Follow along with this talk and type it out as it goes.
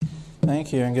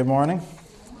Thank you, and good morning,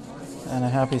 and a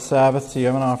happy Sabbath to you.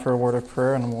 I'm going to offer a word of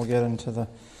prayer, and we'll get into the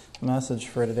message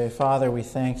for today. Father, we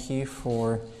thank you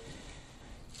for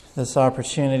this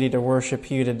opportunity to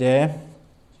worship you today,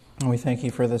 and we thank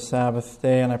you for this Sabbath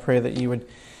day, and I pray that you would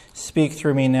speak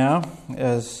through me now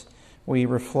as we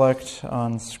reflect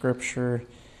on Scripture,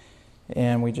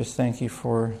 and we just thank you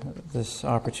for this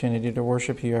opportunity to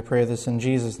worship you. I pray this in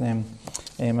Jesus' name.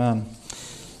 Amen.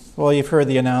 Well, you've heard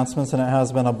the announcements, and it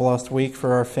has been a blessed week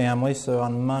for our family. So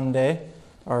on Monday,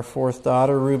 our fourth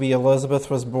daughter, Ruby Elizabeth,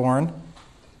 was born,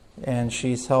 and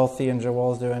she's healthy, and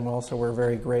Joelle's doing well, so we're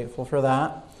very grateful for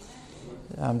that.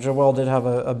 Joelle did have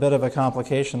a bit of a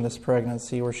complication this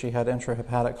pregnancy where she had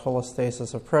intrahepatic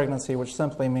cholestasis of pregnancy, which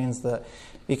simply means that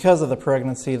because of the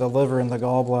pregnancy, the liver and the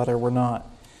gallbladder were not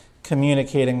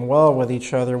communicating well with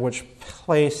each other, which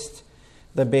placed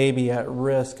the baby at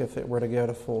risk if it were to go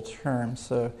to full term.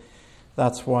 So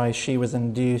that's why she was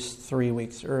induced 3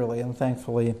 weeks early, and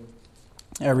thankfully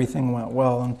everything went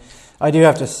well. And I do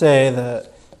have to say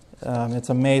that it's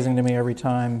amazing to me every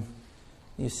time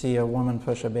you see a woman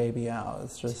push a baby out.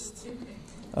 It's just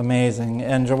amazing.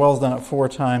 And Joelle's done it 4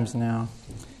 times now,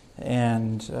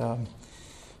 and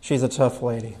she's a tough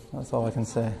lady. That's all I can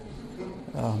say.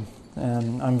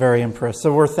 And I'm very impressed.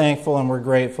 So we're thankful and we're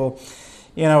grateful.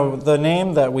 You know, the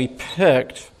name that we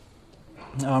picked,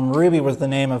 Ruby was the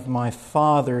name of my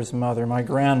father's mother, my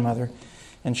grandmother,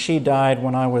 and she died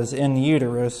when I was in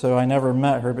utero, so I never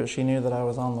met her, but she knew that I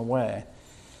was on the way.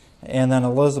 And then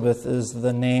Elizabeth is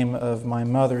the name of my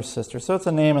mother's sister. So it's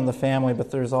a name in the family,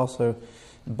 but there's also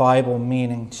Bible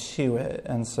meaning to it.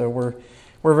 And so we're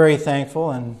very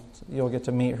thankful, and you'll get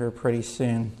to meet her pretty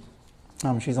soon.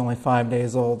 She's only 5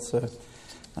 days old, so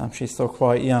she's still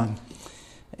quite young.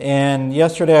 And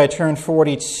yesterday I turned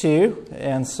 42,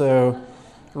 and so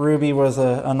Ruby was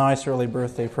a nice early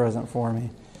birthday present for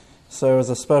me. So it was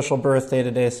a special birthday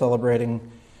today celebrating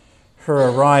her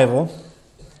arrival,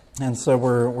 and so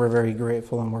we're very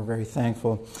grateful and we're very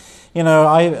thankful. You know,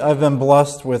 I've been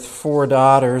blessed with 4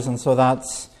 daughters, and so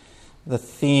that's the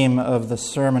theme of the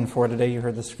sermon for today. You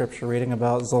heard the scripture reading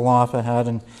about Zelophehad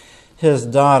and his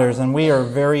daughters, and we are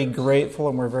very grateful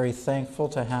and we're very thankful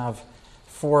to have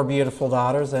 4 beautiful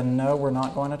daughters. And no, we're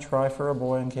not going to try for a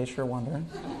boy, in case you're wondering.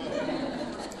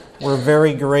 We're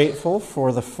very grateful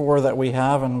for the 4 that we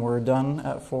have, and we're done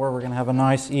at 4. We're going to have a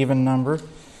nice even number.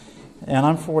 And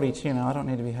I'm 42 now. I don't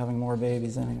need to be having more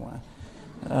babies anyway.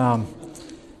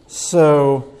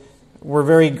 So we're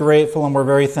very grateful and we're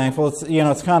very thankful.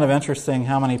 It's kind of interesting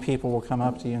how many people will come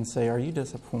up to you and say, "Are you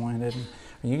disappointed?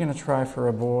 Are you going to try for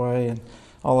a boy?" And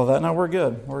all of that. No, we're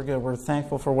good. We're good. We're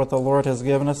thankful for what the Lord has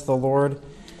given us. The Lord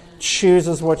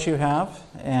chooses what you have.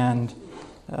 And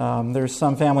there's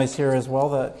some families here as well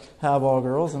that have all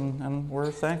girls. And we're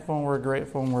thankful and we're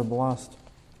grateful and we're blessed.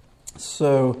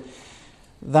 So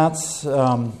that's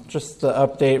just the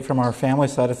update from our family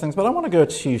side of things. But I want to go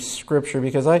to Scripture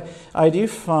because I do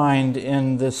find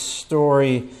in this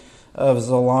story of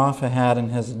Zelophehad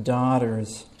and his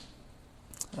daughters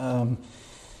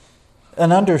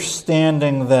an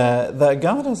understanding that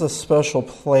God has a special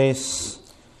place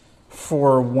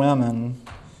for women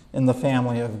in the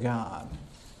family of God.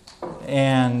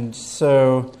 And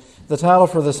so the title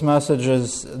for this message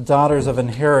is Daughters of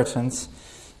Inheritance.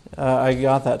 I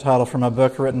got that title from a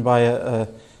book written by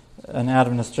an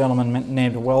Adventist gentleman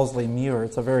named Wellesley Muir.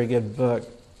 It's a very good book.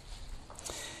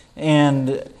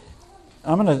 And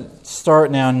I'm going to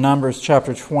start now in Numbers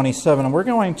chapter 27, and we're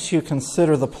going to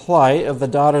consider the plight of the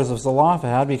daughters of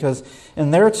Zelophehad, because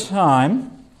in their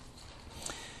time,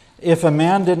 if a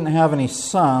man didn't have any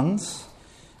sons,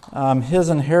 his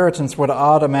inheritance would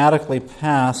automatically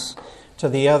pass to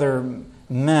the other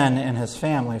men in his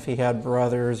family. If he had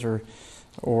brothers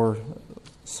or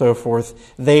so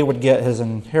forth, they would get his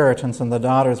inheritance, and the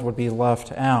daughters would be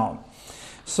left out.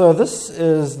 So this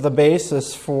is the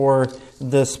basis for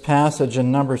this passage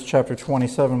in Numbers chapter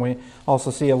 27. We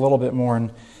also see a little bit more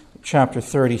in chapter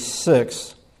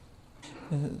 36.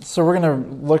 So we're going to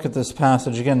look at this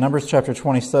passage again, Numbers chapter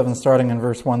 27, starting in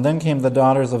verse 1. Then came the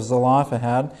daughters of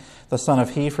Zelophehad, the son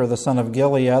of Hepher, the son of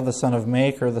Gilead, the son of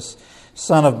Machir, the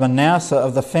son of Manasseh,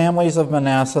 of the families of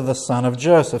Manasseh, the son of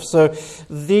Joseph. So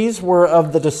these were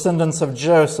of the descendants of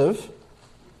Joseph.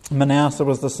 Manasseh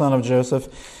was the son of Joseph,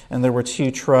 and there were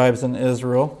 2 tribes in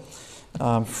Israel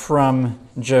from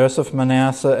Joseph,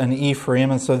 Manasseh and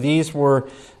Ephraim. And so these were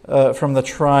from the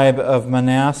tribe of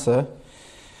Manasseh.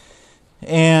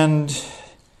 And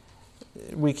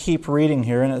we keep reading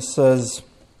here, and it says,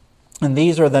 And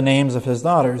these are the names of his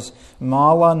daughters,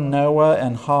 Mahlah, Noah,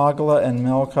 and Hoglah, and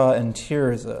Milcah, and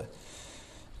Tirzah.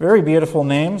 Very beautiful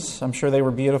names. I'm sure they were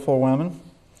beautiful women.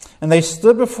 And they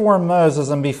stood before Moses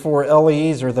and before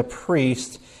Eleazar the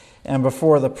priest and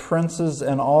before the princes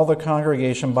and all the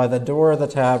congregation by the door of the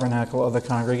tabernacle of the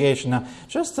congregation. Now,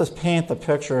 just to paint the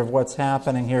picture of what's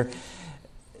happening here,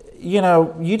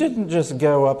 you didn't just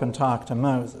go up and talk to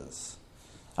Moses.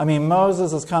 I mean,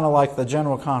 Moses is kind of like the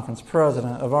General Conference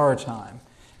president of our time.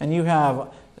 And you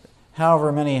have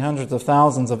however many hundreds of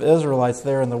thousands of Israelites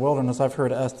there in the wilderness. I've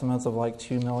heard estimates of like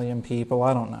 2 million people.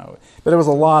 I don't know. But it was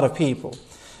a lot of people.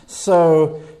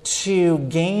 So to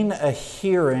gain a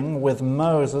hearing with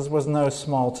Moses was no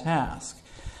small task.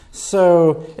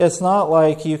 So it's not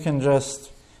like you can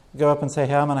just go up and say,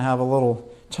 hey, I'm going to have a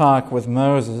little talk with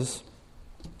Moses.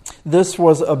 This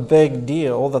was a big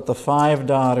deal that the 5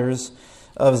 daughters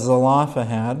of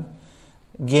Zelophehad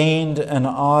gained an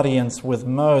audience with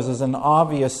Moses, and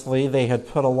obviously they had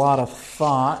put a lot of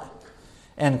thought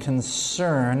and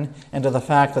concern into the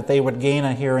fact that they would gain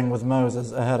a hearing with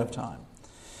Moses ahead of time.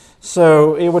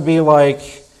 So it would be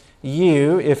like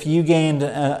if you gained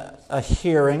a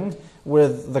hearing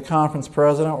with the conference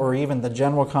president or even the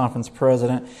general conference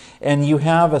president, and you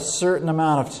have a certain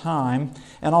amount of time,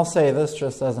 and I'll say this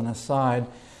just as an aside,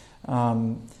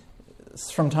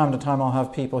 from time to time I'll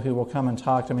have people who will come and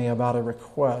talk to me about a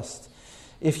request.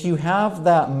 If you have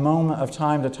that moment of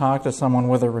time to talk to someone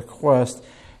with a request,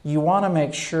 you want to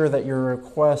make sure that your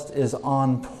request is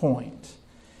on point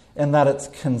and that it's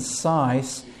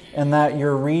concise and that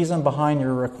your reason behind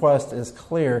your request is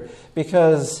clear.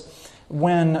 Because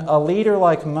when a leader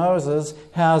like Moses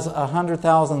has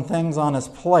 100,000 things on his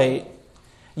plate,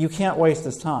 you can't waste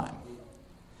his time.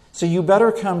 So you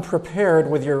better come prepared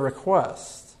with your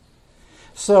request.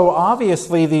 So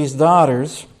obviously these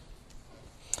daughters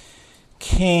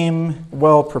came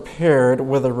well prepared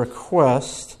with a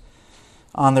request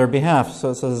on their behalf.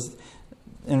 So it says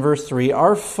in verse 3,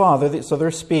 our father, so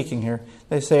they're speaking here,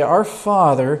 they say, our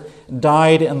father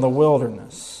died in the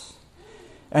wilderness,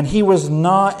 and he was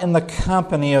not in the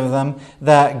company of them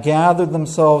that gathered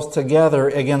themselves together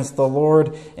against the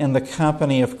Lord in the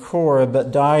company of Korah,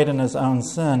 but died in his own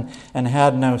sin and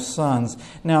had no sons.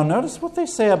 Now notice what they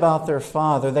say about their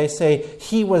father. They say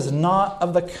he was not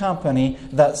of the company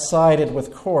that sided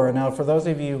with Korah. Now for those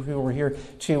of you who were here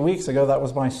 2 weeks ago, that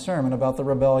was my sermon about the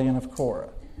rebellion of Korah.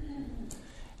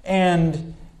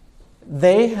 And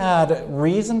they had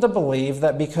reason to believe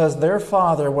that because their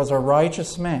father was a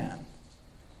righteous man,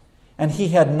 and he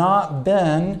had not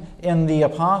been in the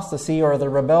apostasy or the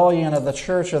rebellion of the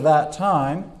church of that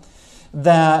time,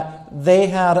 that they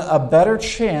had a better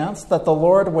chance that the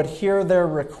Lord would hear their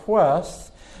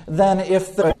request than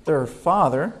if their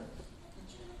father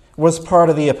was part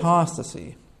of the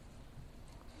apostasy.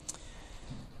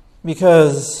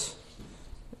 Because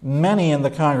many in the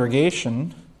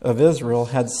congregation of Israel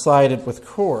had sided with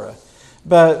Korah.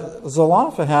 But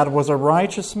Zelophehad was a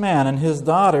righteous man, and his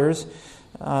daughters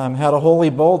had a holy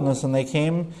boldness, and they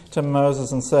came to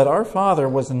Moses and said, our father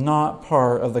was not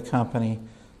part of the company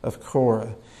of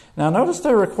Korah. Now notice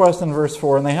their request in verse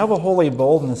 4, and they have a holy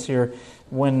boldness here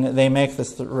when they make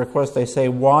this request. They say,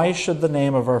 why should the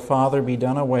name of our father be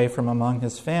done away from among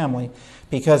his family,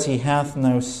 because he hath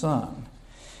no son?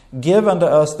 Give unto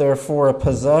us, therefore, a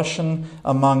possession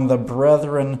among the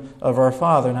brethren of our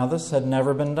father. Now, this had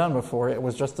never been done before. It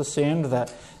was just assumed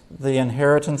that the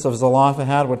inheritance of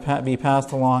Zelophehad would be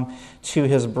passed along to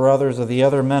his brothers or the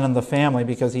other men in the family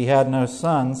because he had no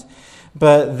sons.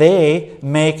 But they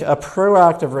make a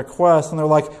proactive request, and they're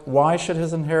like, why should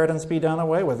his inheritance be done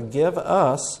away with? Give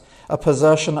us a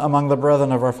possession among the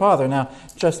brethren of our father. Now,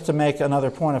 just to make another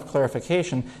point of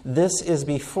clarification, this is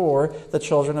before the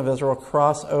children of Israel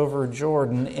cross over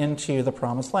Jordan into the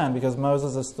promised land, because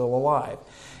Moses is still alive.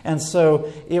 And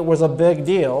so it was a big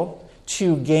deal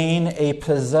to gain a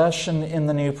possession in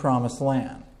the new promised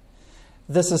land.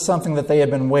 This is something that they had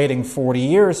been waiting 40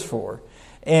 years for.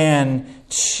 And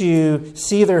to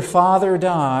see their father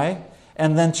die,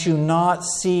 and then to not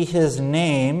see his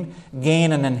name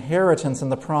gain an inheritance in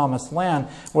the promised land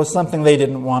was something they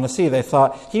didn't want to see. They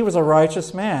thought, he was a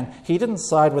righteous man. He didn't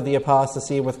side with the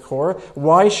apostasy with Korah.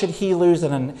 Why should he lose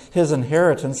his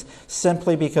inheritance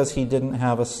simply because he didn't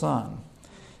have a son?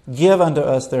 Give unto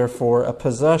us, therefore, a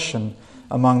possession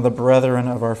among the brethren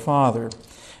of our father.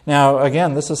 Now,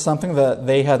 again, this is something that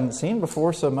they hadn't seen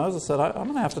before, so Moses said, I'm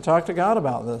going to have to talk to God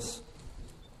about this.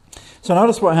 So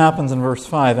notice what happens in verse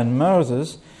 5. And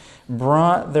Moses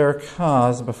brought their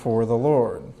cause before the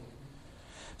Lord.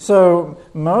 So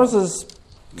Moses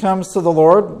comes to the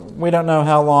Lord. We don't know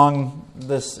how long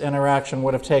this interaction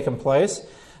would have taken place,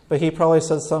 But he probably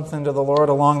said something to the Lord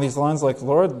along these lines like,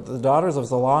 Lord, the daughters of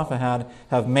Zelophehad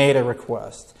have made a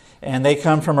request. And they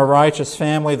come from a righteous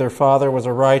family. Their father was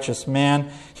a righteous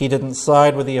man. He didn't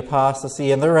side with the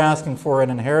apostasy. And they're asking for an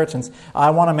inheritance. I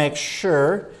want to make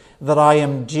sure that I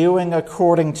am doing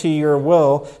according to your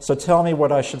will. So tell me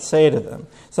what I should say to them.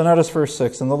 So notice verse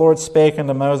 6. And the Lord spake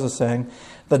unto Moses, saying,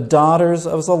 the daughters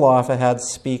of Zelophehad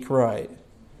speak right.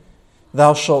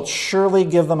 Thou shalt surely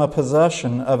give them a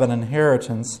possession of an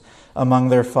inheritance among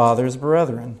their father's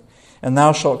brethren. And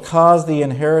thou shalt cause the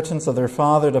inheritance of their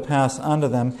father to pass unto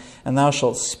them, and thou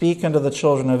shalt speak unto the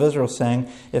children of Israel, saying,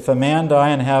 if a man die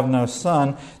and have no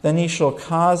son, then ye shall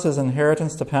cause his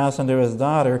inheritance to pass unto his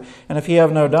daughter. And if he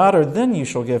have no daughter, then ye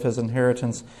shall give his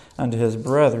inheritance unto his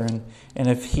brethren. And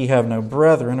if he have no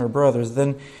brethren or brothers,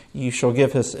 then ye shall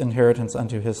give his inheritance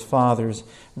unto his father's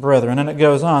brethren. And it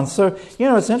goes on. So,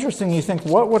 it's interesting. You think,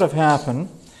 what would have happened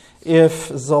if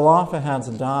Zelophehad's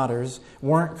daughters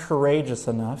weren't courageous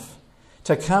enough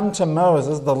to come to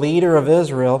Moses, the leader of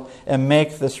Israel, and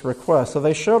make this request? So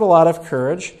they showed a lot of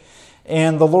courage,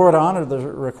 and the Lord honored the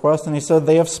request, and he said,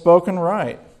 they have spoken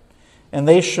right, and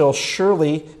they shall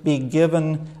surely be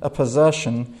given a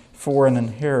possession for an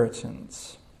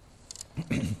inheritance.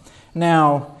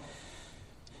 Now,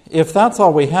 if that's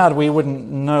all we had, we wouldn't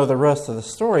know the rest of the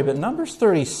story, but Numbers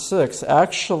 36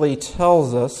 actually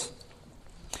tells us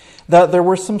that there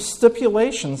were some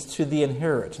stipulations to the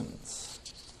inheritance.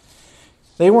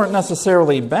 They weren't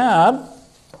necessarily bad,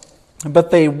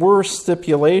 but they were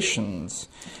stipulations.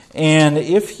 And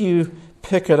if you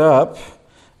pick it up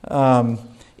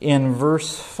in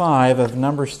verse 5 of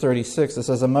Numbers 36, it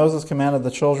says, and Moses commanded the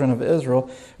children of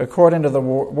Israel, according to the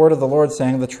word of the Lord,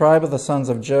 saying, the tribe of the sons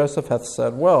of Joseph hath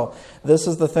said, well, this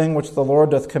is the thing which the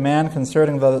Lord doth command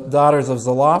concerning the daughters of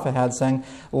Zelophehad, saying,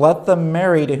 let them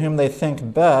marry to whom they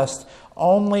think best,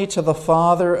 only to the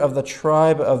father of the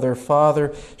tribe of their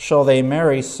father shall they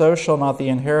marry. So shall not the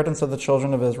inheritance of the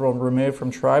children of Israel remove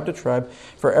from tribe to tribe.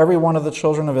 For every one of the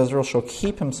children of Israel shall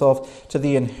keep himself to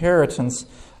the inheritance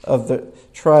of the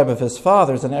tribe of his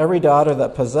fathers. And every daughter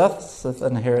that possesseth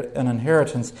an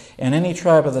inheritance in any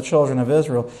tribe of the children of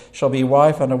Israel shall be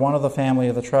wife unto one of the family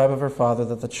of the tribe of her father,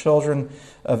 that the children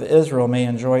of Israel may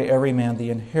enjoy every man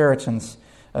the inheritance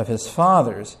of his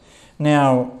fathers.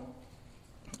 Now,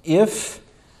 if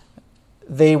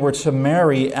they were to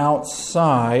marry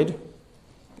outside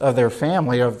of their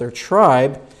family, of their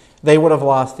tribe, they would have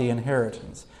lost the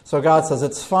inheritance. So God says,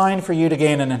 it's fine for you to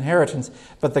gain an inheritance,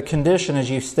 but the condition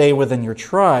is you stay within your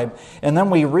tribe. And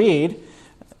then we read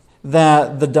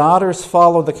that the daughters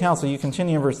followed the counsel. You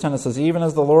continue in verse 10, it says, even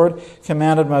as the Lord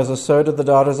commanded Moses, so did the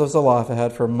daughters of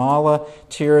Zelophehad. For Mahlah,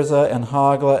 Tirzah, and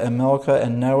Hoglah, and Milcah,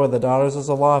 and Noah, the daughters of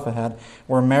Zelophehad,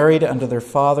 were married unto their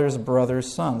father's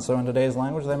brother's sons. So in today's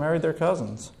language, they married their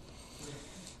cousins.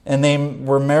 And they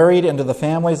were married into the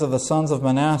families of the sons of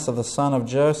Manasseh, the son of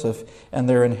Joseph, and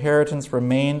their inheritance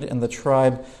remained in the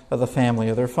tribe of the family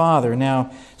of their father.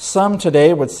 Now, some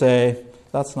today would say,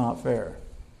 that's not fair.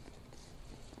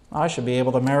 I should be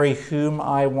able to marry whom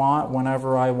I want,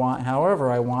 whenever I want,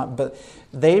 however I want. But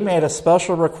they made a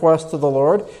special request to the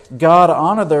Lord. God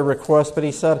honored their request, but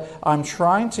he said, I'm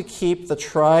trying to keep the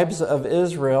tribes of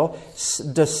Israel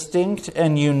distinct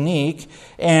and unique.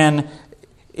 And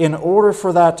in order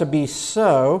for that to be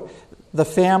so, the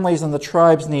families and the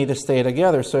tribes need to stay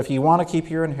together. So if you want to keep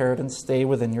your inheritance, stay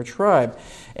within your tribe.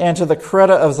 And to the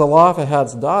credit of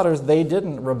Zelophehad's daughters, they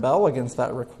didn't rebel against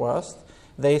that request.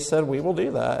 They said, we will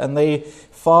do that. And they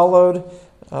followed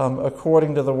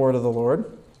according to the word of the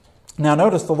Lord. Now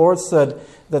notice the Lord said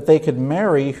that they could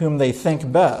marry whom they think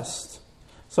best.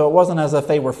 So it wasn't as if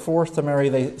they were forced to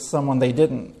marry someone they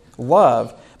didn't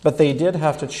love, but they did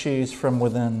have to choose from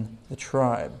within the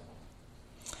tribe.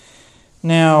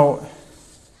 Now,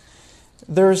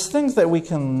 there's things that we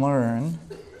can learn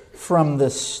from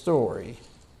this story.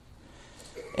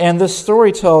 And this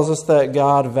story tells us that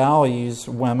God values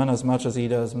women as much as he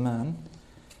does men.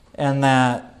 And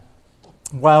that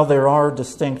while there are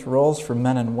distinct roles for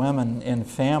men and women in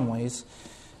families,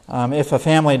 if a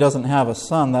family doesn't have a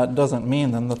son, that doesn't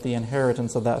mean then that the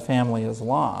inheritance of that family is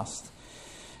lost.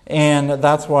 And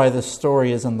that's why this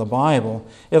story is in the Bible.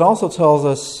 It also tells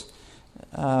us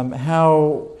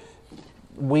how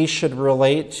we should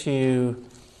relate to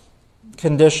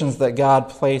conditions that God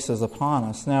places upon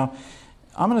us. Now,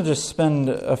 I'm going to just spend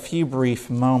a few brief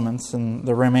moments in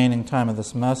the remaining time of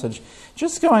this message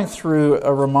just going through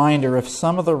a reminder of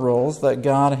some of the roles that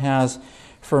God has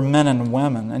for men and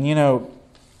women. And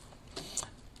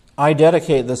I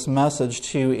dedicate this message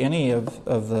to any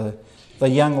of the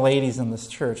young ladies in this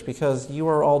church because you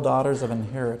are all daughters of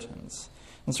inheritance.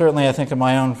 And certainly I think of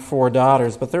my own 4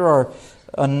 daughters, but there are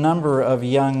a number of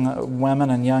young women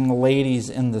and young ladies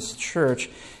in this church,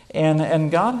 and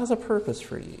God has a purpose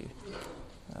for you.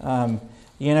 In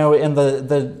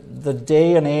the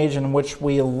day and age in which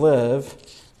we live,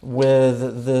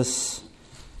 with this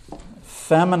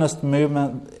feminist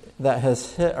movement that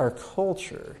has hit our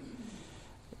culture,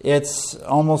 it's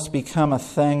almost become a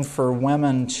thing for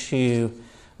women to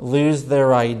lose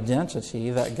their identity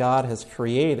that God has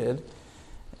created,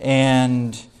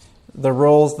 and the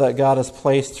roles that God has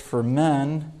placed for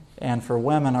men and for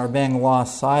women are being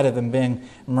lost sight of and being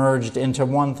merged into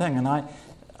one thing. And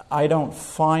I don't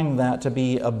find that to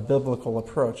be a biblical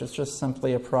approach. It's just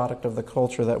simply a product of the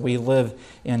culture that we live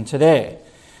in today.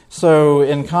 So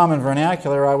in common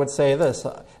vernacular, I would say this: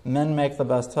 men make the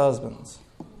best husbands.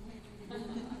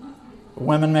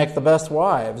 Women make the best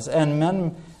wives, and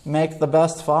men make the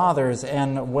best fathers,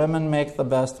 and women make the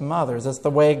best mothers. It's the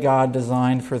way God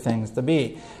designed for things to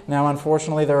be. Now,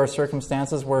 unfortunately, there are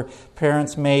circumstances where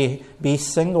parents may be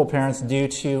single parents due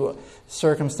to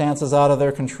circumstances out of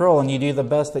their control, and you do the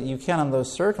best that you can in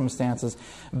those circumstances.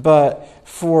 But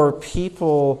for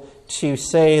people to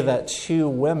say that 2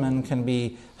 women can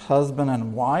be husband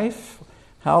and wife,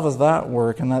 how does that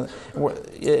work? And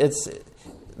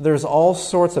there's all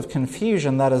sorts of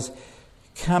confusion that is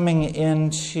coming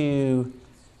into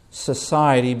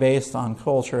society based on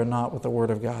culture and not what the Word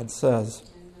of God says.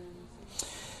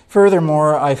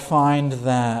 Furthermore, I find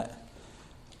that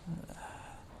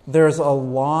there's a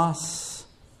loss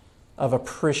of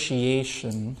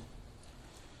appreciation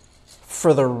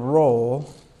for the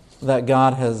role that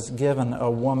God has given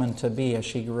a woman to be as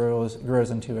she grows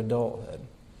into adulthood,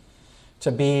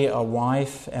 to be a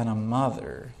wife and a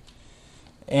mother.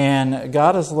 And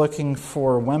God is looking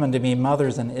for women to be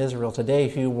mothers in Israel today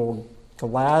who will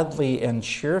gladly and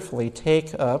cheerfully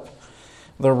take up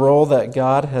the role that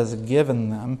God has given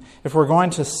them. If we're going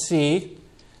to see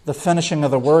the finishing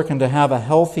of the work and to have a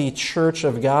healthy church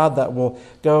of God that will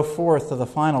go forth to the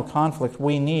final conflict,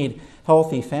 we need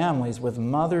healthy families with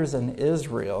mothers in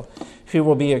Israel who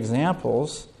will be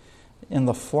examples in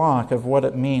the flock of what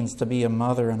it means to be a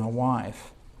mother and a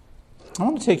wife. I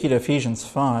want to take you to Ephesians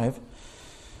 5.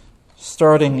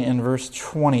 Starting in verse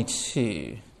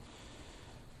 22.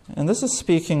 And this is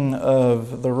speaking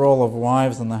of the role of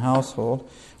wives in the household,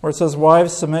 where it says,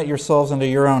 "Wives, submit yourselves unto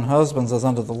your own husbands as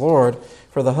unto the Lord.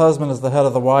 For the husband is the head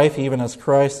of the wife, even as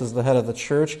Christ is the head of the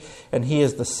church, and he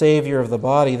is the Savior of the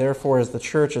body. Therefore, as the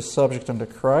church is subject unto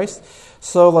Christ,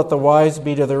 so let the wives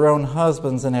be to their own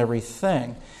husbands in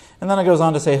everything." And then it goes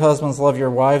on to say, "Husbands, love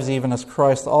your wives, even as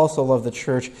Christ also loved the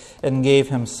church and gave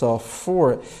himself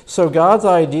for it." So God's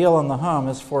ideal in the home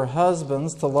is for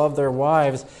husbands to love their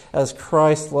wives as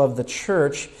Christ loved the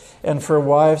church, and for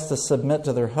wives to submit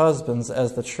to their husbands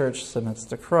as the church submits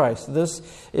to Christ. This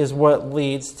is what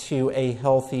leads to a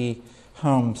healthy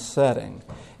home setting.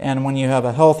 And when you have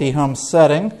a healthy home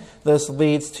setting, this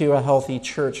leads to a healthy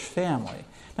church family.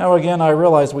 Now, again, I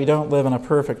realize we don't live in a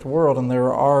perfect world, and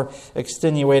there are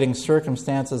extenuating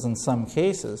circumstances in some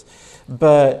cases,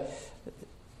 but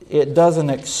it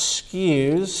doesn't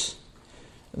excuse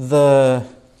the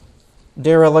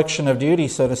dereliction of duty,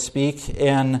 so to speak,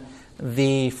 in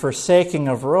the forsaking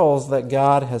of roles that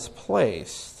God has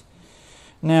placed.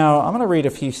 Now, I'm going to read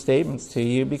a few statements to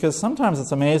you, because sometimes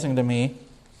it's amazing to me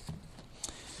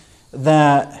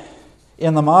that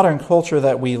in the modern culture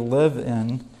that we live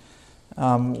in,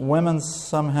 women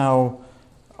somehow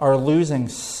are losing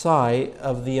sight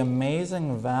of the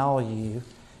amazing value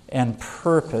and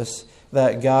purpose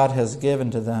that God has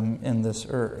given to them in this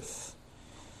earth.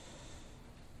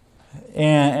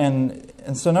 And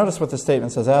so notice what the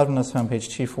statement says, Adventist home, page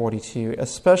 242.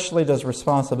 "Especially does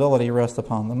responsibility rest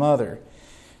upon the mother.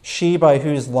 She by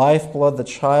whose lifeblood the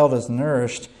child is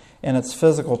nourished and its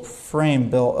physical frame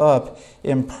built up,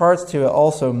 imparts to it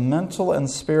also mental and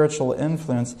spiritual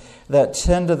influence that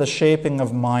tend to the shaping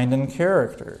of mind and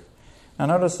character." Now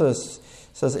notice this.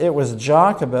 It says, "It was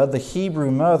Jochebed, the Hebrew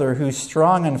mother, who,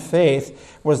 strong in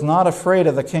faith, was not afraid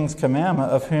of the king's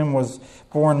commandment, of whom was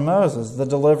born Moses, the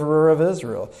deliverer of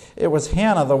Israel. It was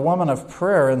Hannah, the woman of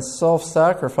prayer and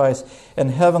self-sacrifice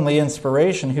and heavenly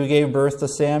inspiration, who gave birth to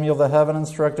Samuel, the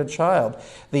heaven-instructed child,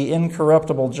 the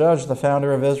incorruptible judge, the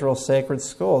founder of Israel's sacred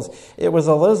schools. It was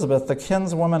Elizabeth, the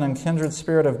kinswoman and kindred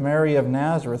spirit of Mary of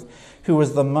Nazareth, who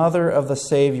was the mother of the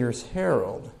Savior's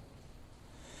herald."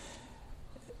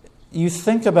 You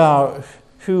think about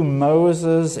who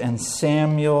Moses and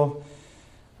Samuel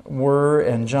were,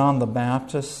 and John the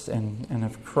Baptist, and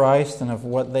of Christ, and of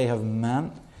what they have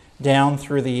meant down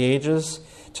through the ages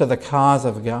to the cause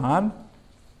of God.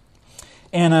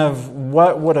 and of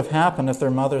what would have happened if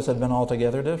their mothers had been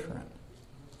altogether different.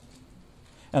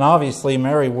 And obviously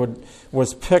Mary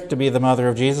was picked to be the mother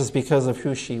of Jesus because of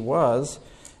who she was,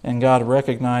 and God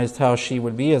recognized how she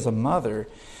would be as a mother.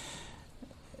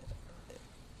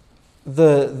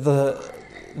 The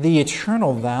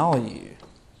eternal value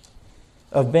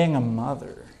of being a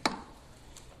mother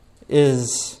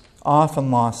is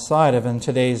often lost sight of in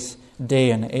today's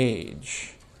day and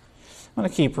age. I'm going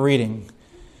to keep reading.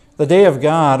 The day of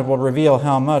God will reveal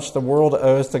how much the world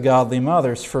owes to godly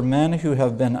mothers, for men who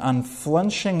have been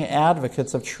unflinching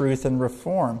advocates of truth and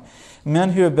reform,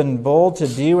 men who have been bold to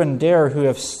do and dare, who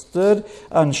have stood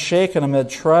unshaken amid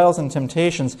trials and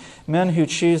temptations, men who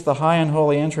choose the high and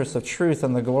holy interests of truth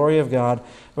and the glory of God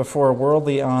before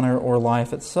worldly honor or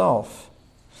life itself.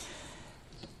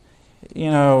 You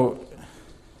know,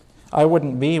 I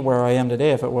wouldn't be where I am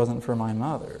today if it wasn't for my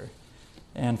mother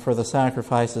and for the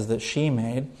sacrifices that she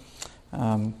made.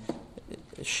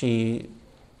 She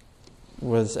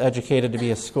was educated to be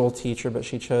a school teacher, but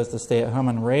she chose to stay at home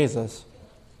and raise us.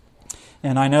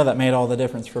 And I know that made all the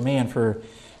difference for me and for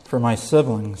my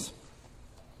siblings.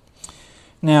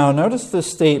 Now, notice this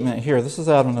statement here. This is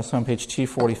Adventist Home, page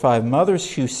 245.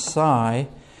 Mothers who sigh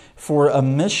for a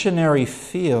missionary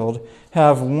field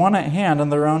have one at hand in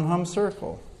their own home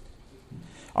circle.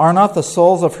 Are not the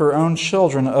souls of her own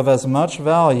children of as much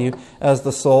value as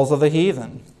the souls of the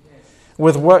heathen?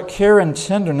 With what care and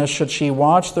tenderness should she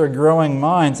watch their growing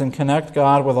minds and connect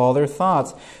God with all their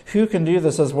thoughts? Who can do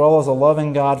this as well as a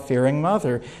loving, God-fearing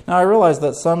mother? Now, I realize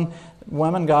that some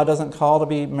women God doesn't call to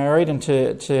be married and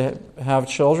to have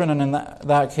children, and in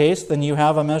that case, then you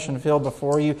have a mission field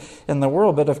before you in the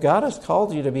world. But if God has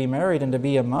called you to be married and to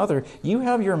be a mother, you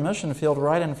have your mission field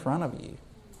right in front of you.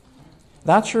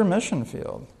 That's your mission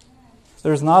field.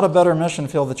 There's not a better mission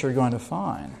field that you're going to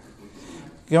find.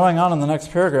 Going on in the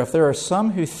next paragraph, there are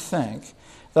some who think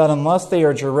that unless they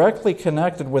are directly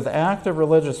connected with active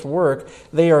religious work,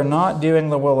 they are not doing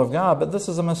the will of God. But this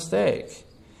is a mistake.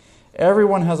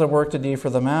 Everyone has a work to do for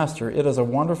the Master. It is a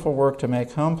wonderful work to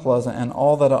make home pleasant and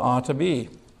all that it ought to be.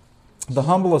 The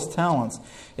humblest talents,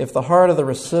 if the heart of the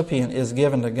recipient is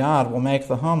given to God, will make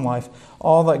the home life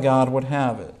all that God would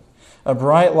have it. A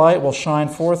bright light will shine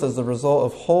forth as the result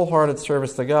of wholehearted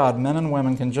service to God. Men and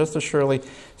women can just as surely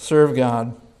serve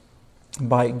God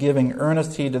by giving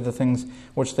earnest heed to the things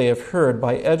which they have heard,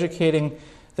 by educating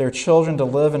their children to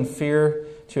live in fear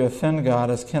to offend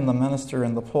God, as can the minister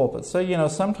in the pulpit. So,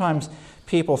 sometimes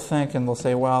people think and they'll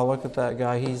say, wow, look at that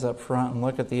guy, he's up front, and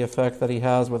look at the effect that he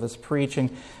has with his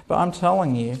preaching. But I'm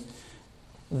telling you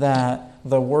that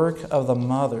the work of the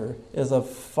mother is of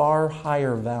far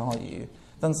higher value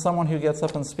than someone who gets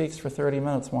up and speaks for 30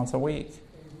 minutes once a week.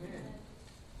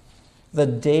 The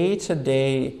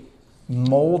day-to-day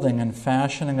molding and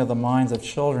fashioning of the minds of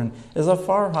children is of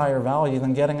far higher value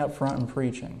than getting up front and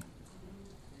preaching.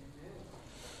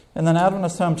 And then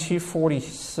Adventist Home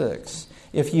 246.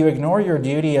 If you ignore your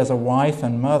duty as a wife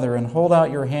and mother and hold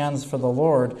out your hands for the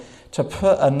Lord to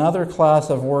put another class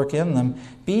of work in them,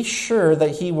 be sure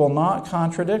that He will not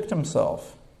contradict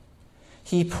Himself.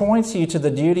 He points you to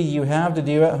the duty you have to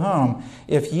do at home.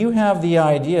 If you have the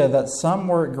idea that some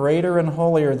work greater and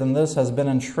holier than this has been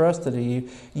entrusted to you,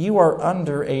 you are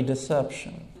under a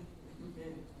deception.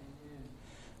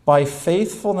 By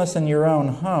faithfulness in your own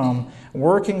home,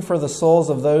 working for the souls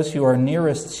of those who are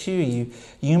nearest to you,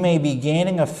 you may be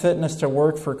gaining a fitness to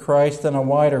work for Christ in a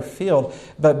wider field.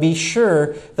 But be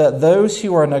sure that those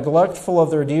who are neglectful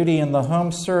of their duty in the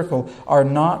home circle are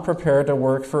not prepared to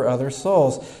work for other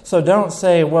souls. So don't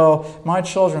say, well, my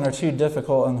children are too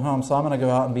difficult in home, so I'm going to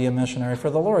go out and be a missionary for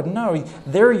the Lord. No,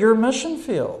 they're your mission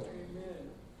field.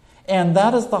 And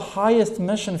that is the highest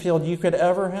mission field you could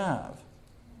ever have.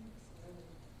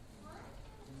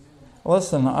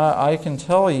 Listen, I can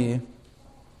tell you,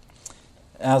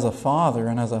 as a father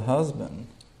and as a husband,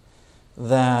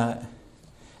 that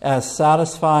as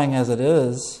satisfying as it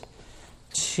is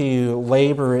to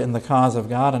labor in the cause of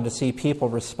God and to see people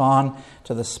respond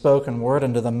to the spoken word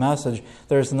and to the message,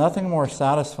 there's nothing more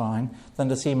satisfying than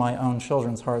to see my own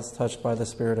children's hearts touched by the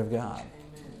Spirit of God.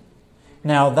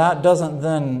 Now, that doesn't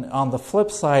then, on the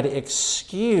flip side,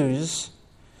 excuse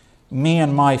me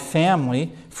and my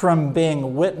family from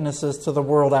being witnesses to the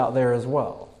world out there as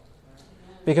well.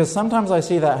 Because sometimes I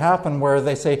see that happen where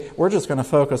they say, we're just going to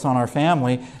focus on our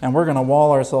family and we're going to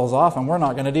wall ourselves off and we're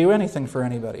not going to do anything for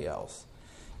anybody else.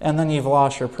 And then you've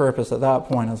lost your purpose at that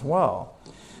point as well.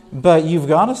 But you've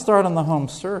got to start in the home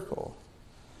circle.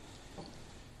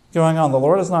 Going on, the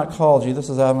Lord has not called you, this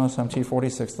is Adventist Home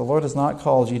 246, the Lord has not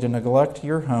called you to neglect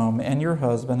your home and your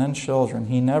husband and children.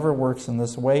 He never works in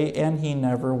this way, and He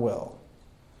never will.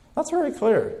 That's very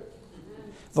clear.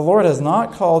 The Lord has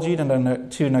not called you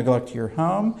to neglect your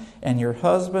home and your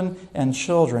husband and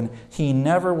children. He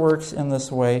never works in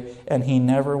this way, and He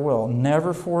never will.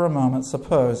 Never for a moment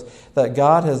suppose that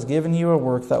God has given you a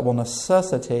work that will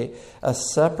necessitate a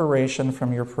separation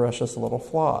from your precious little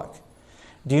flock.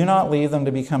 Do not leave them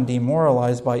to become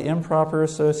demoralized by improper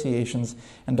associations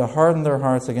and to harden their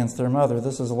hearts against their mother.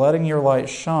 This is letting your light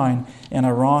shine in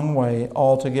a wrong way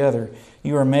altogether.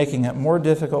 You are making it more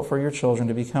difficult for your children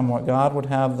to become what God would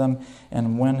have them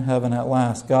and win heaven at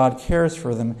last. God cares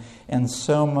for them, and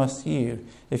so must you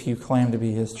if you claim to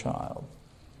be His child.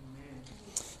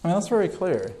 I mean, that's very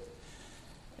clear.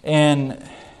 And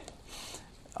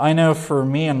I know for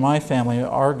me and my family,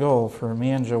 our goal for me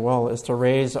and Joelle is to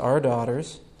raise our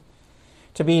daughters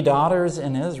to be daughters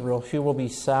in Israel who will be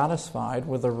satisfied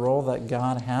with the role that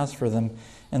God has for them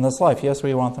in this life. Yes,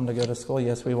 we want them to go to school.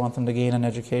 Yes, we want them to gain an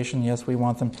education. Yes, we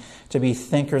want them to be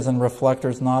thinkers and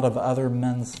reflectors, not of other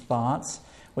men's thoughts.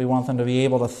 We want them to be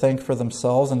able to think for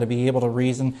themselves and to be able to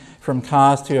reason from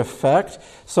cause to effect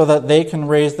so that they can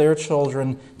raise their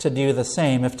children to do the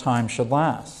same if time should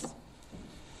last.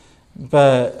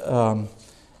 But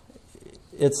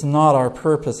it's not our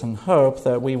purpose and hope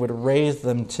that we would raise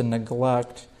them to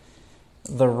neglect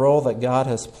the role that God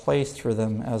has placed for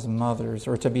them as mothers,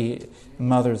 or to be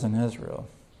mothers in Israel.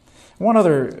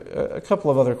 A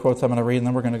couple of other quotes I'm going to read, and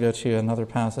then we're going to go to another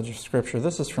passage of Scripture.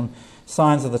 This is from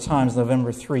Signs of the Times,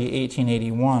 November 3,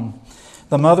 1881.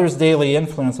 The mother's daily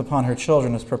influence upon her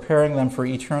children is preparing them for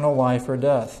eternal life or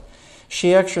death.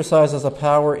 She exercises a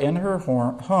power in her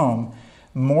home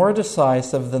more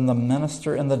decisive than the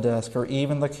minister in the desk or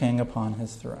even the king upon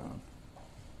his throne.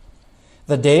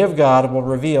 The day of God will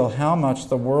reveal how much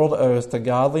the world owes to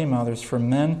godly mothers for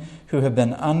men who have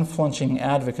been unflinching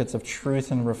advocates of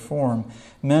truth and reform,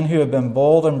 men who have been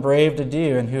bold and brave to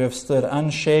do and who have stood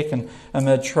unshaken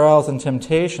amid trials and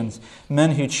temptations,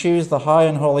 men who choose the high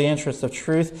and holy interest of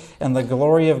truth and the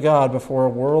glory of God before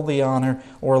worldly honor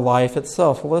or life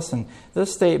itself. Listen,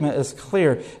 this statement is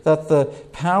clear that the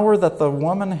power that the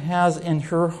woman has in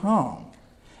her home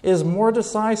is more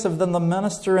decisive than the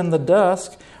minister in the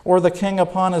desk or the king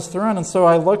upon his throne. And so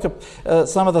I look at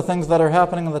some of the things that are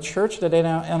happening in the church today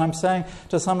now, and I'm saying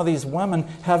to some of these women,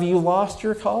 have you lost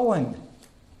your calling?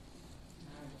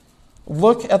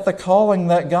 Look at the calling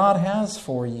that God has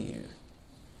for you.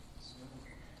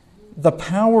 The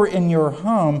power in your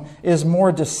home is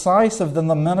more decisive than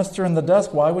the minister in the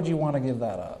desk. Why would you want to give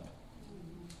that up?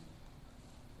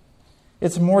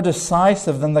 It's more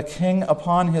decisive than the king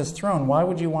upon his throne. Why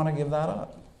would you want to give that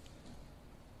up?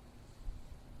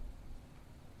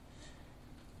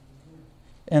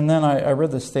 And then I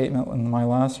read this statement in my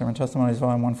last sermon, Testimonies,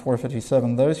 Volume 1,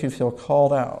 457. Those who feel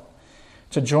called out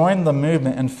to join the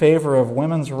movement in favor of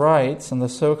women's rights and the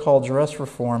so-called dress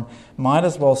reform might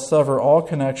as well sever all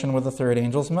connection with the third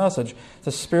angel's message.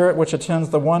 The spirit which attends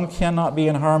the one cannot be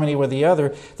in harmony with the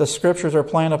other. The Scriptures are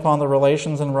plain upon the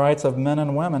relations and rights of men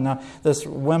and women. Now, this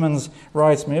women's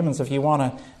rights movement, if you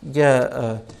want to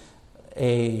get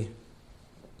a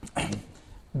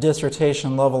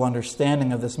dissertation level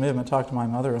understanding of this movement, talk to my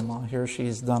mother-in-law here.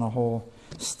 She's done a whole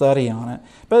study on it.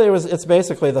 But it's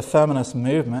basically the feminist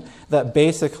movement that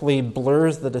basically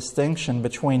blurs the distinction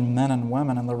between men and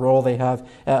women and the role they have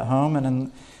at home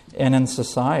and in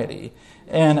society.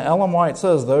 And Ellen White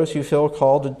says those who feel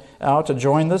called out to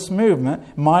join this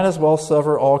movement might as well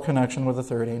sever all connection with the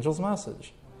third angel's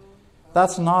message.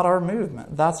 That's not our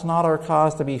movement. That's not our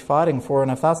cause to be fighting for.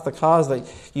 And if that's the cause that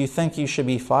you think you should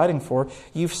be fighting for,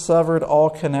 you've severed all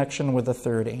connection with the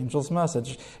third angel's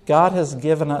message. God has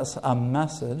given us a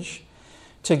message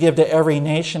to give to every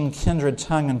nation, kindred,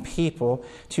 tongue, and people,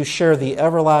 to share the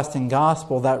everlasting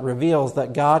gospel that reveals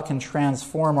that God can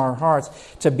transform our hearts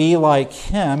to be like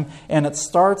Him. And it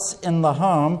starts in the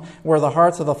home, where the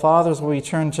hearts of the fathers will be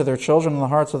turned to their children and the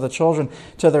hearts of the children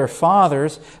to their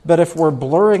fathers. But if we're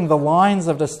blurring the lines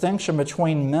of distinction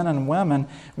between men and women,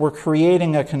 we're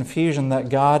creating a confusion that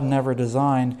God never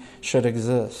designed should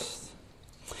exist.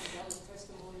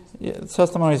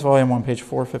 Testimonies, Volume 1, page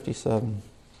 457.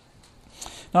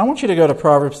 Now, I want you to go to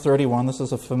Proverbs 31. This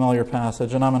is a familiar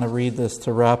passage, and I'm going to read this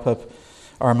to wrap up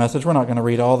our message. We're not going to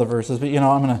read all the verses, but,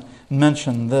 I'm going to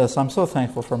mention this. I'm so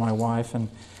thankful for my wife, and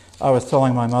I was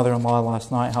telling my mother-in-law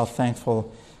last night how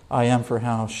thankful I am for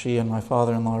how she and my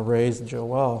father-in-law raised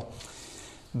Joelle.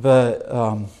 But,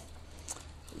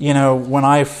 when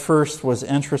I first was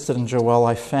interested in Joelle,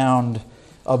 I found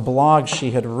a blog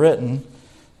she had written,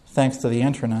 thanks to the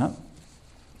internet,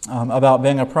 about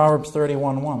being a Proverbs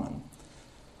 31 woman.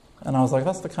 And I was like,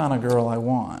 that's the kind of girl I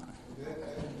want.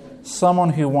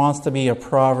 someone who wants to be a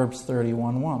Proverbs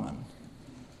 31 woman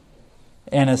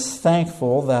and is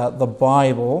thankful that the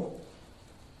Bible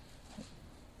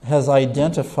has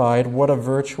identified what a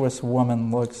virtuous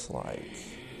woman looks like.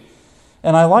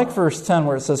 And I like verse 10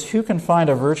 where it says, "Who can find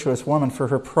a virtuous woman? For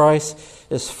her price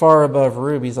is far above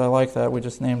rubies." I like that. We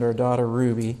just named our daughter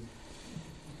Ruby.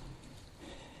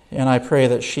 And I pray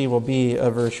that she will be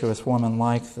a virtuous woman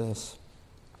like this.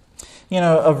 You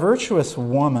know, a virtuous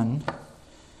woman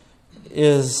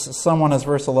is someone, as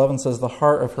verse 11 says, "The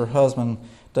heart of her husband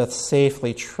doth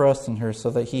safely trust in her, so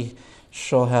that he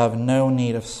shall have no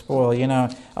need of spoil." You know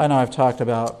I've talked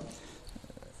about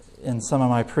in some of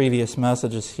my previous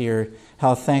messages here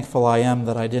how thankful I am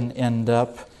that I didn't end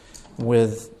up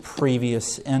with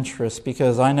previous interests,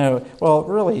 because I know, well,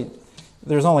 really,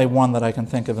 there's only one that I can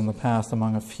think of in the past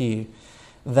among a few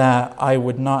that I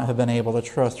would not have been able to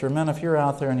trust. Men, if you're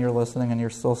out there and you're listening and you're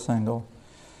still single,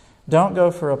 don't go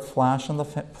for a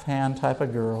flash-in-the-pan type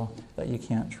of girl that you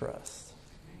can't trust.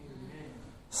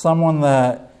 Someone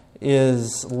that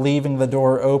is leaving the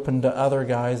door open to other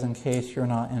guys in case you're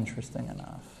not interesting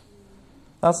enough.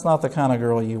 That's not the kind of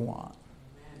girl you want.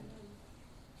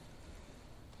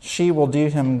 She will do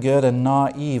him good and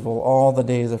not evil all the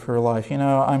days of her life. You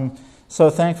know, I'm so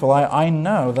thankful. I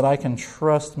know that I can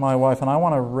trust my wife, and I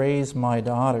want to raise my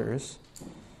daughters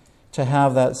to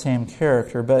have that same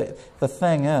character. But the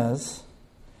thing is,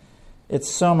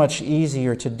 it's so much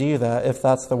easier to do that if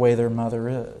that's the way their mother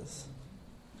is.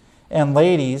 And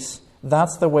ladies,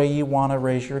 that's the way you want to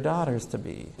raise your daughters to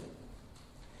be.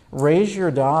 Raise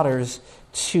your daughters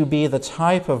to be the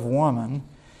type of woman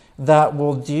that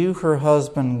will do her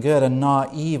husband good and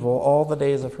not evil all the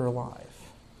days of her life.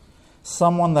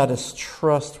 Someone that is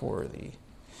trustworthy.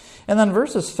 And then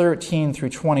verses 13 through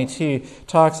 22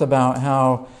 talks about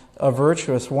how a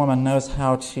virtuous woman knows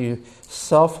how to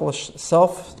selflessly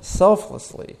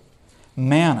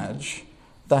manage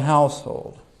the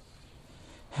household,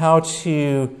 how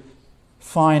to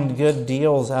find good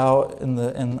deals out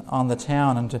on the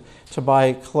town, and to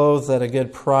buy clothes at a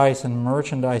good price and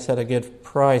merchandise at a good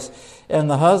price. And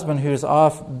the husband who's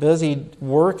off busy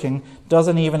working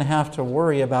doesn't even have to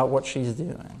worry about what she's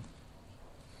doing.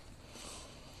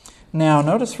 Now,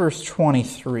 notice verse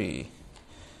 23.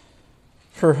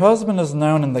 "Her husband is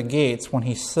known in the gates when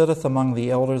he sitteth among the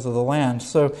elders of the land."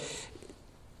 So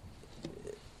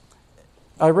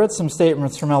I read some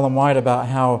statements from Ellen White about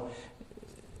how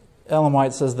Ellen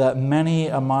White says that many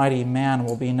a mighty man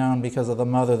will be known because of the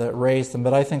mother that raised him.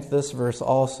 But I think this verse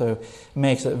also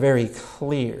makes it very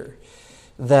clear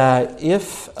that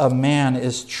if a man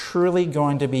is truly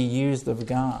going to be used of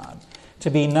God, to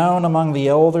be known among the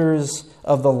elders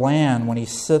of the land when he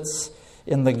sits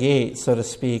in the gate, so to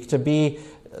speak, to be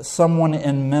someone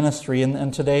in ministry,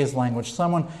 in today's language,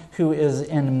 someone who is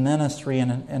in ministry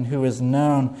and who is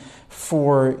known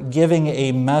for giving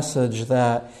a message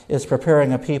that is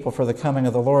preparing a people for the coming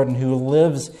of the Lord, and who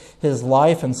lives his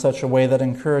life in such a way that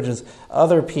encourages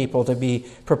other people to be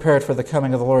prepared for the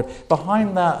coming of the Lord.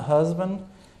 Behind that husband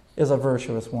is a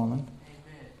virtuous woman.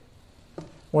 Amen.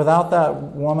 Without that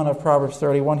woman of Proverbs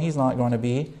 31, he's not going to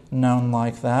be known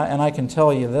like that. And I can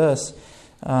tell you this,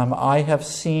 I have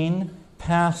seen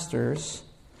pastors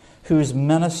whose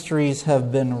ministries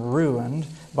have been ruined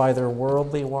by their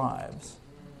worldly wives.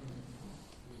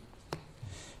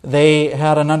 They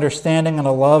had an understanding and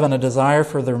a love and a desire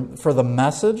for the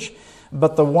message,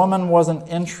 but the woman wasn't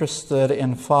interested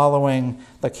in following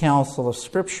the counsel of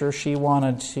Scripture. She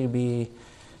wanted to be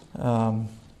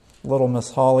Little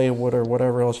Miss Hollywood or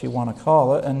whatever else you want to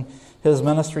call it, and his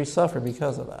ministry suffered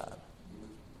because of that.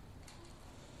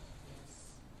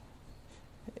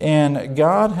 And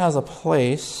God has a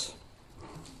place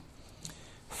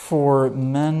for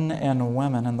men and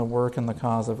women in the work and the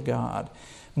cause of God.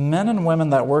 Men and women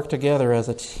that work together as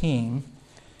a team,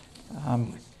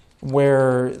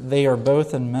 where they are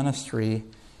both in ministry,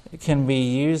 can be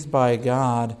used by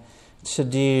God to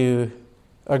do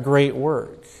a great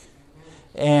work.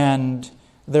 And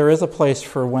there is a place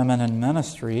for women in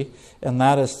ministry, and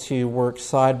that is to work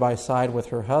side by side with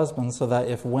her husband, so that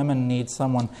if women need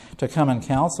someone to come and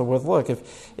counsel with, look,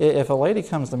 if a lady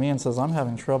comes to me and says, "I'm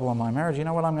having trouble in my marriage," you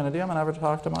know what I'm going to do? I'm going to have her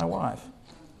talk to my wife.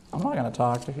 I'm not going to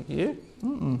talk to you.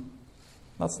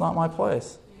 That's not my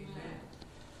place.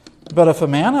 But if a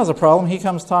man has a problem, he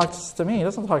comes talks to me. He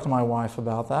doesn't talk to my wife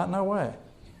about that. No way.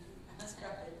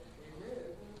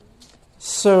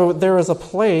 So there is a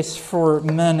place for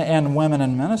men and women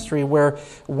in ministry where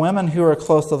women who are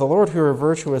close to the Lord, who are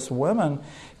virtuous women,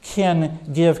 can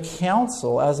give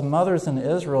counsel as mothers in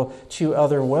Israel to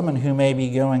other women who may be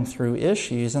going through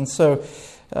issues. And so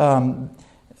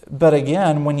But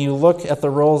again, when you look at the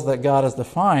roles that God has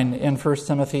defined in 1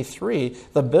 Timothy 3,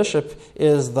 the bishop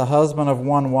is the husband of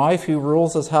one wife who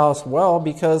rules his house well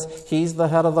because he's the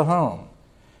head of the home.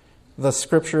 The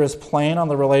Scripture is plain on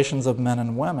the relations of men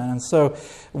and women. And so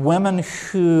women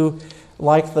who,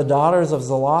 like the daughters of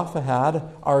Zelophehad,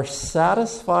 are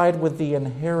satisfied with the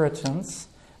inheritance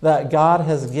that God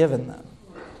has given them.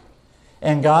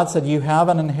 And God said, you have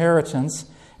an inheritance,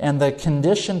 and the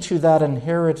condition to that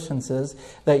inheritance is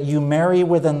that you marry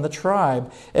within the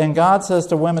tribe. And God says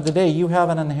to women today, you have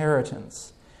an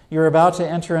inheritance. You're about to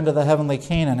enter into the heavenly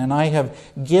Canaan, and I have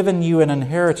given you an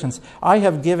inheritance. I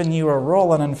have given you a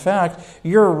role, and in fact,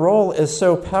 your role is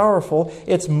so powerful,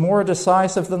 it's more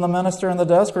decisive than the minister in the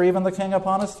desk or even the king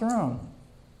upon his throne.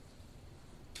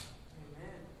 Amen.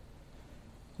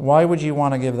 Why would you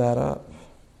want to give that up?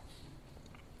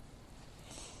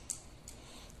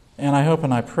 And I hope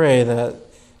and I pray that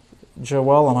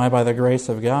Joelle and I, by the grace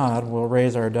of God, will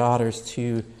raise our daughters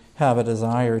to have a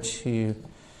desire to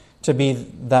be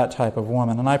that type of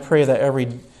woman. And I pray that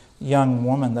every young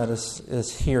woman that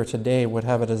is here today would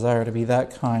have a desire to be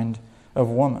that kind of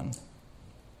woman.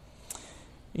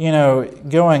 You know,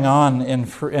 going on in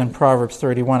Proverbs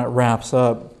 31, it wraps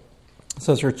up. It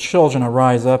says, her children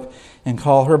arise up and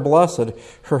call her blessed,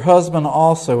 her husband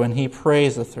also, and he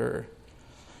praiseth her.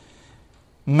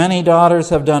 Many daughters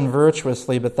have done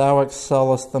virtuously, but thou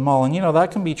excellest them all. And you know,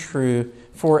 that can be true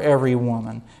for every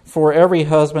woman. For every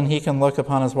husband, he can look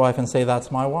upon his wife and say, that's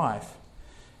my wife.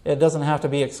 It doesn't have to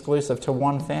be exclusive to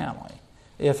one family.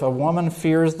 If a woman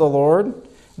fears the Lord,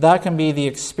 that can be the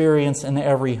experience in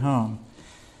every home.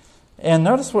 And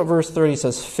notice what verse 30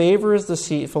 says, favor is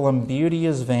deceitful and beauty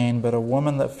is vain, but a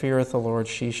woman that feareth the Lord,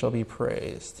 she shall be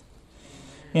praised.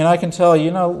 You know, I can tell you,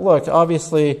 look,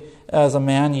 obviously, as a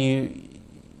man,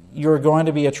 you're going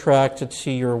to be attracted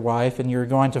to your wife, and you're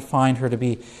going to find her to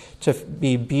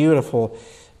be beautiful.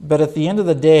 But at the end of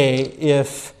the day,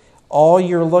 if all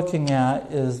you're looking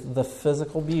at is the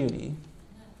physical beauty,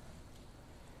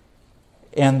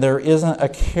 and there isn't a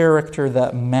character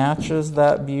that matches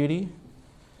that beauty,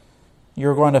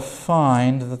 you're going to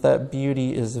find that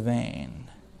beauty is vain.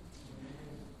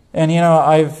 And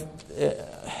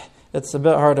it's a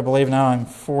bit hard to believe now I'm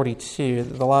 42.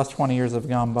 The last 20 years have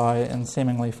gone by in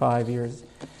seemingly 5 years.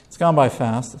 It's gone by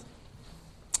fast.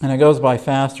 And it goes by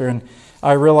faster. And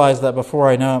I realize that before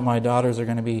I know it, my daughters are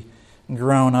going to be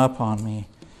grown up on me.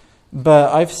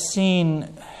 But I've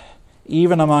seen,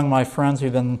 even among my friends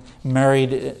who've been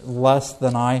married less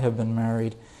than I have been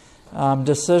married,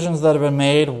 decisions that have been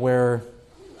made where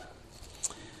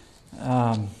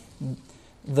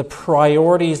the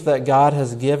priorities that God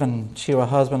has given to a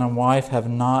husband and wife have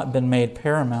not been made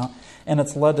paramount, and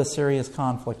it's led to serious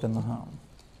conflict in the home.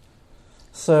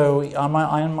 So I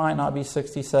might not be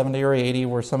 60, 70, or 80,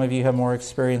 where some of you have more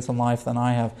experience in life than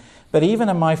I have. But even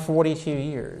in my 42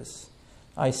 years,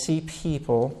 I see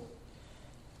people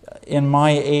in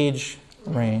my age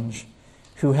range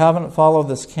who haven't followed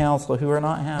this counsel, who are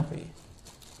not happy.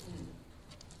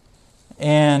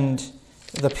 And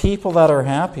the people that are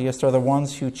happiest are the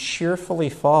ones who cheerfully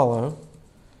follow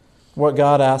what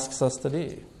God asks us to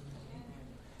do.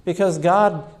 Because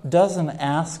God doesn't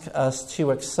ask us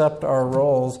to accept our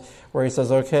roles where He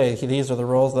says, okay, these are the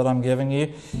roles that I'm giving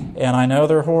you, and I know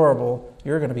they're horrible.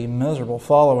 You're going to be miserable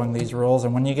following these roles,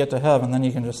 and when you get to heaven, then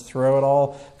you can just throw it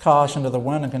all caution to the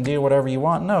wind and can do whatever you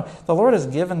want. No, the Lord has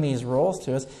given these roles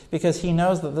to us because He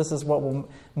knows that this is what will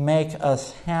make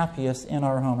us happiest in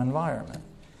our home environment.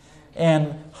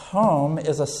 And home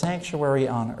is a sanctuary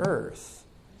on earth.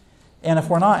 And if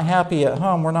we're not happy at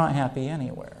home, we're not happy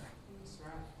anywhere.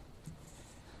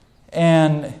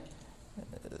 And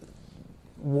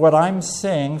what I'm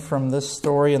seeing from this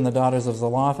story in the daughters of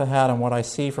Zelophehad, and what I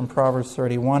see from Proverbs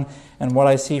 31, and what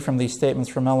I see from these statements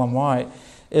from Ellen White,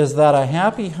 is that a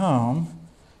happy home,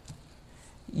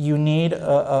 you need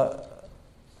a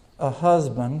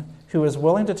husband who is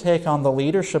willing to take on the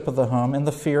leadership of the home in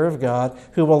the fear of God,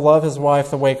 who will love his wife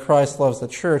the way Christ loves the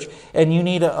church. And you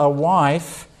need a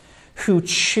wife who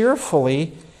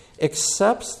cheerfully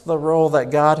accepts the role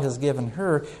that God has given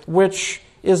her, which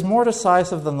is more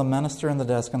decisive than the minister in the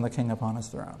desk and the king upon his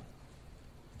throne.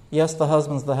 Yes, the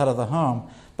husband's the head of the home,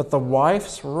 but the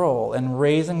wife's role in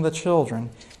raising the children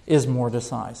is more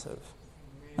decisive.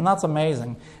 And that's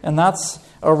amazing. And that's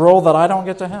a role that I don't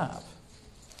get to have.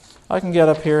 I can get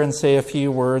up here and say a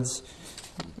few words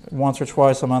once or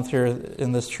twice a month here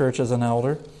in this church as an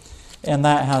elder, and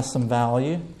that has some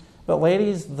value. But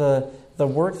ladies, the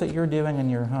work that you're doing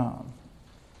in your home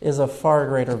is of far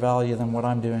greater value than what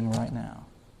I'm doing right now.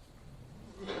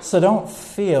 So don't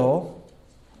feel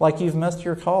like you've missed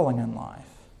your calling in life.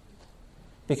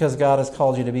 because God has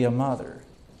called you to be a mother.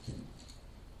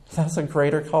 That's a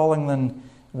greater calling than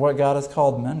what God has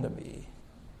called men to be.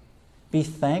 Be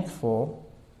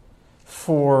thankful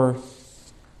for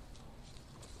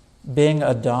being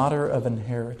a daughter of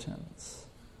inheritance.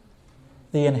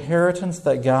 The inheritance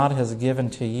that God has given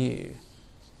to you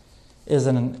is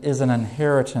an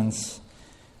inheritance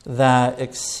that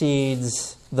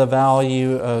exceeds the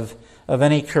value of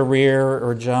any career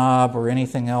or job or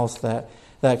anything else that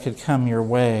could come your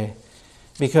way.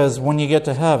 Because when you get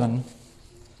to heaven,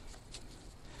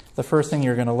 the first thing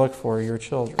you're going to look for are your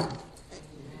children.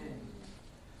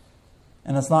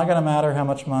 And it's not going to matter how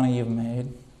much money you've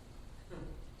made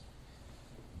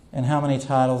and how many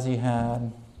titles you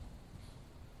had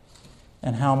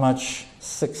and how much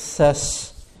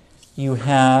success you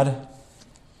had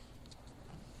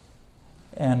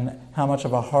and how much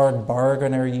of a hard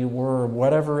bargainer you were,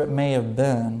 whatever it may have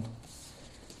been.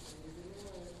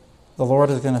 The Lord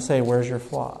is going to say, where's your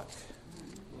flock?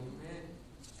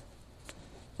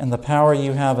 And the power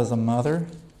you have as a mother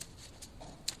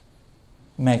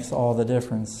makes all the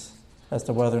difference as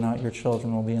to whether or not your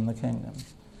children will be in the kingdom.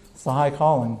 It's a high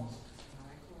calling,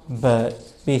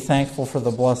 but be thankful for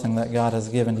the blessing that God has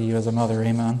given to you as a mother.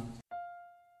 Amen.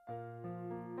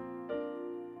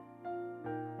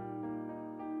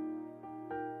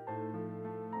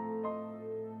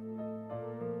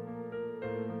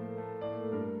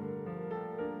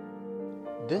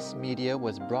 This media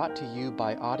was brought to you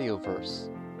by Audioverse,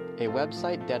 a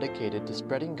website dedicated to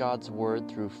spreading God's Word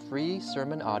through free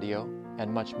sermon audio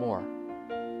and much more.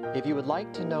 If you would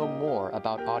like to know more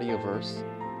about Audioverse,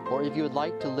 or if you would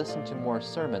like to listen to more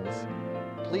sermons,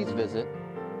 please visit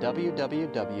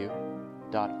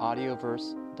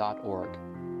www.audioverse.org.